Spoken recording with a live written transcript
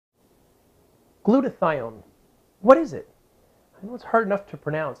Glutathione. What is it? I know it's hard enough to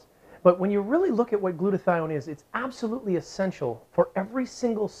pronounce, but when you really look at what glutathione is, it's absolutely essential for every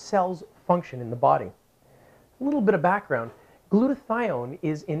single cell's function in the body. A little bit of background. Glutathione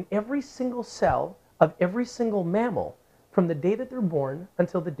is in every single cell of every single mammal from the day that they're born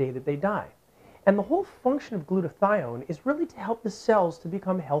until the day that they die. And the whole function of glutathione is really to help the cells to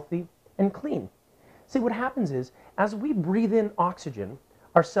become healthy and clean. See, what happens is, as we breathe in oxygen,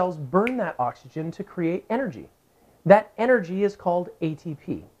 our cells burn that oxygen to create energy. That energy is called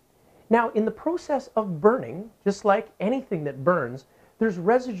ATP. Now, in the process of burning, just like anything that burns, there's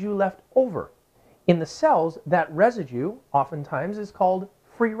residue left over. In the cells, that residue oftentimes is called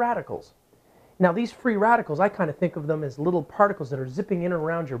free radicals. Now, these free radicals, I kind of think of them as little particles that are zipping in and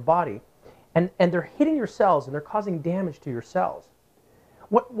around your body, and they're hitting your cells and they're causing damage to your cells.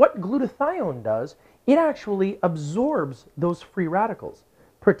 What glutathione does, it actually absorbs those free radicals,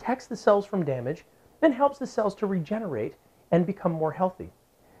 protects the cells from damage, and helps the cells to regenerate and become more healthy.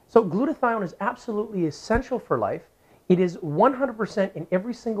 So glutathione is absolutely essential for life. It is 100% in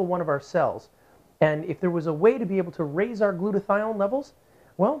every single one of our cells. And if there was a way to be able to raise our glutathione levels,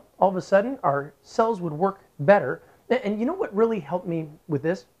 well, all of a sudden our cells would work better. And you know what really helped me with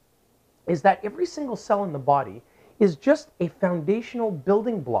this? Is that every single cell in the body is just a foundational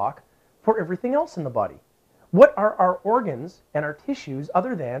building block for everything else in the body. What are our organs and our tissues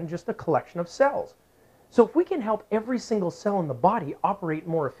other than just a collection of cells? So if we can help every single cell in the body operate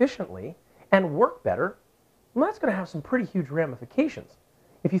more efficiently and work better, well, that's going to have some pretty huge ramifications.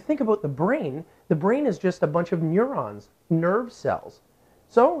 If you think about the brain is just a bunch of neurons, nerve cells.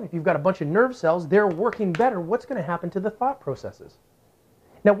 So if you've got a bunch of nerve cells, they're working better, what's going to happen to the thought processes?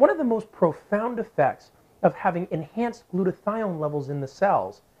 Now, one of the most profound effects of having enhanced glutathione levels in the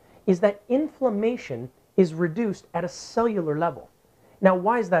cells is that inflammation is reduced at a cellular level. Now,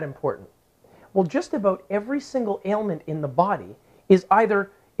 why is that important? Well, just about every single ailment in the body is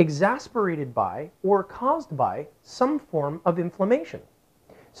either exacerbated by or caused by some form of inflammation.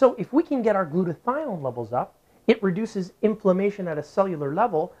 So if we can get our glutathione levels up, it reduces inflammation at a cellular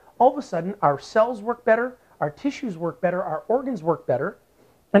level. All of a sudden, our cells work better, our tissues work better, our organs work better,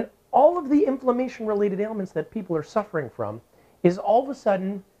 and all of the inflammation-related ailments that people are suffering from is all of a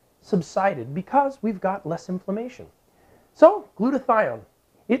sudden subsided because we've got less inflammation. So, glutathione,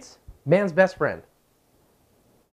 it's man's best friend.